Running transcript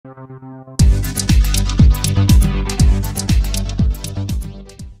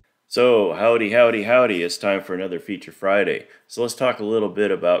So, howdy, it's time for another Feature Friday. So let's talk a little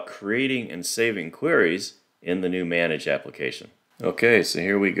bit about creating and saving queries in the new Manage application. Okay, so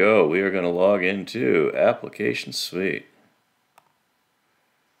here we go. We are going to log into Application Suite.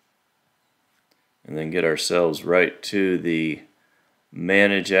 And then get ourselves right to the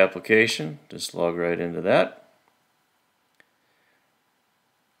Manage application. Just log right into that.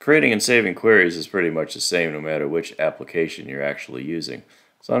 Creating and saving queries is pretty much the same no matter which application you're actually using.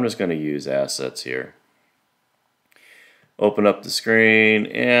 So I'm just going to use assets here. Open up the screen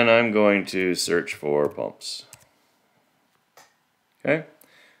and I'm going to search for pumps. Okay,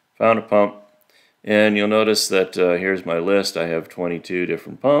 found a pump, and you'll notice that here's my list. I have 22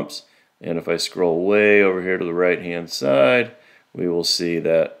 different pumps, and if I scroll way over here to the right hand side, we will see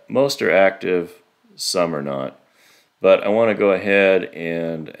that most are active, some are not. But I want to go ahead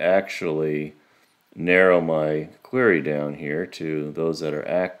and actually narrow my query down here to those that are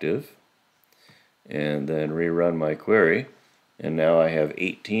active and then rerun my query, and now I have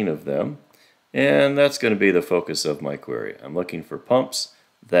 18 of them, and that's going to be the focus of my query. I'm looking for pumps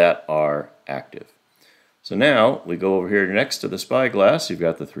that are active. So now we go over here next to the spyglass. You've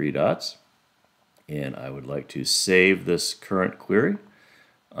got the three dots, and I would like to save this current query.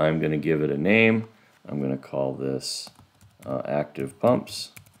 I'm going to give it a name. I'm going to call this active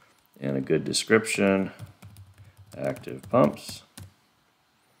pumps, and a good description, active pumps.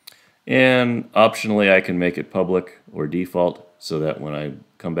 And optionally I can make it public or default so that when I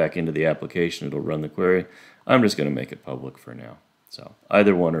come back into the application it'll run the query. I'm just going to make it public for now. So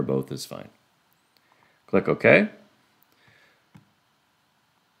either one or both is fine. Click OK.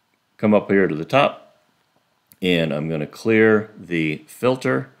 Come up here to the top and I'm going to clear the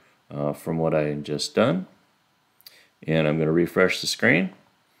filter from what I had just done. And I'm going to refresh the screen.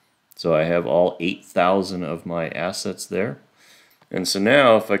 So I have all 8,000 of my assets there. And so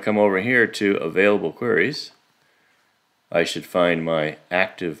now if I come over here to available queries, I should find my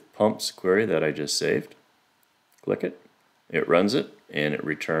active pumps query that I just saved. Click it, it runs it, and it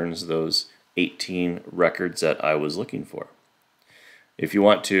returns those 18 records that I was looking for. If you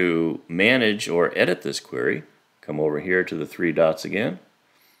want to manage or edit this query, come over here to the three dots again.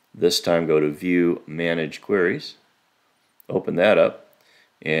 This time go to View Manage Queries. Open that up,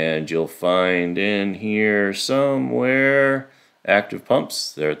 and you'll find in here somewhere active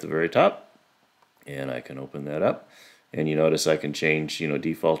pumps there at the very top, and I can open that up, and you notice I can change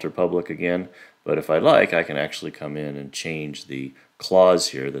default or public again, but if I like I can actually come in and change the clause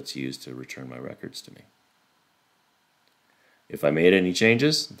here that's used to return my records to me. If I made any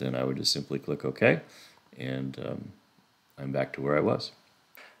changes, then I would just simply click OK, and I'm back to where I was.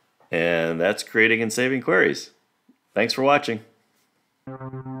 And that's creating and saving queries. Thanks for watching.